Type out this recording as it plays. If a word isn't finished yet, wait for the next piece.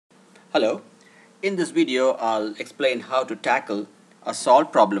Hello, in this video I'll explain how to tackle a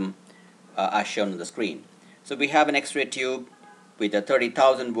solved problem as shown on the screen. So we have an X-ray tube with a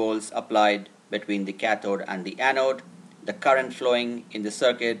 30,000 volts applied between the cathode and the anode. The current flowing in the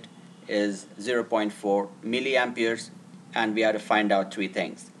circuit is 0.4 milliamperes, and we have to find out three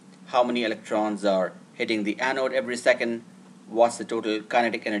things. How many electrons are hitting the anode every second, what's the total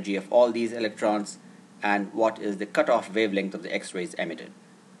kinetic energy of all these electrons, and what is the cutoff wavelength of the X-rays emitted.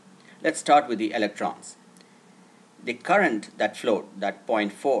 Let's start with the electrons. The current that flowed, that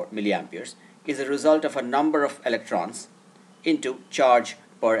 0.4 milliamperes, is a result of a number of electrons into charge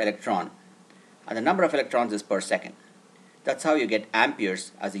per electron, and the number of electrons is per second. That's how you get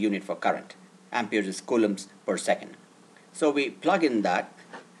amperes as a unit for current. Amperes is coulombs per second. So we plug in that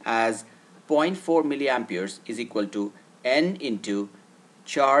as 0.4 milliamperes is equal to N into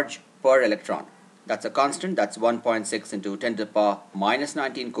charge per electron. That's a constant, that's 1.6 into 10 to the power minus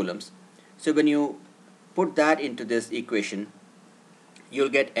 19 coulombs. So when you put that into this equation, you'll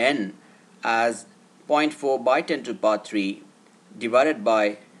get N as 0.4 by 10 to the power 3 divided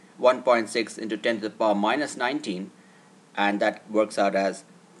by 1.6 into 10 to the power minus 19, and that works out as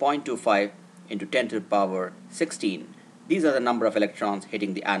 0.25 into 10 to the power 16. These are the number of electrons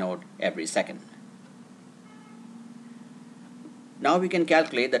hitting the anode every second. Now we can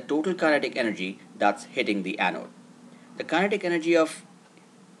calculate the total kinetic energy that's hitting the anode. The kinetic energy of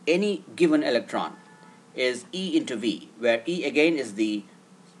any given electron is E into V, where E again is the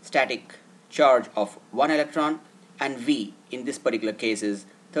static charge of one electron, and V in this particular case is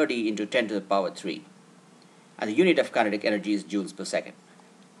 30 into 10 to the power 3. And the unit of kinetic energy is joules per second.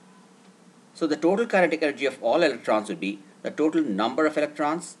 So the total kinetic energy of all electrons would be the total number of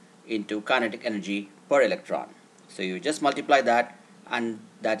electrons into kinetic energy per electron. So you just multiply that, and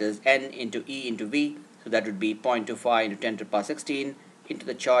that is N into E into V. So that would be 0.25 into 10 to the power 16 into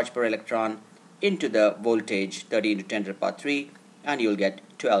the charge per electron into the voltage 30 into 10 to the power 3, and you'll get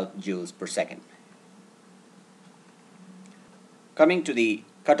 12 joules per second. Coming to the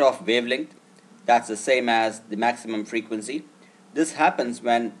cutoff wavelength, that's the same as the maximum frequency. This happens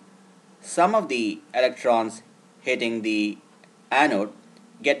when some of the electrons hitting the anode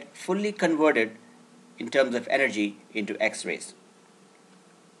get fully converted in terms of energy into X-rays.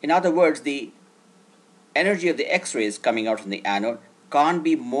 In other words, the energy of the X-rays coming out from the anode can't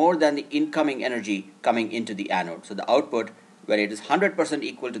be more than the incoming energy coming into the anode. So the output, when it is 100%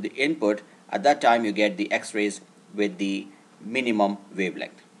 equal to the input, at that time you get the X-rays with the minimum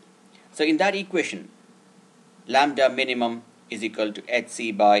wavelength. So in that equation, lambda minimum is equal to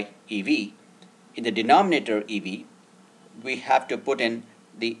Hc by EV. In the denominator EV, we have to put in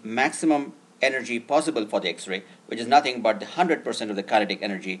the maximum energy possible for the X-ray, which is nothing but the 100% of the kinetic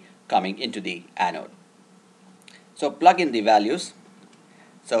energy coming into the anode. So plug in the values.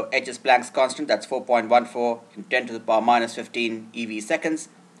 So H is Planck's constant, that's 4.14 into 10 to the power minus 15 eV seconds.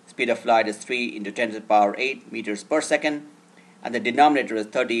 Speed of light is 3 into 10 to the power 8 meters per second. And the denominator is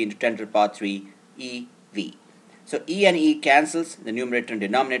 30 into 10 to the power 3 eV. So E and E cancels, the numerator and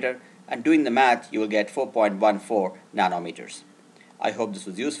denominator, and doing the math you will get 4.14 nanometers. I hope this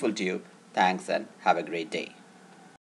was useful to you. Thanks and have a great day.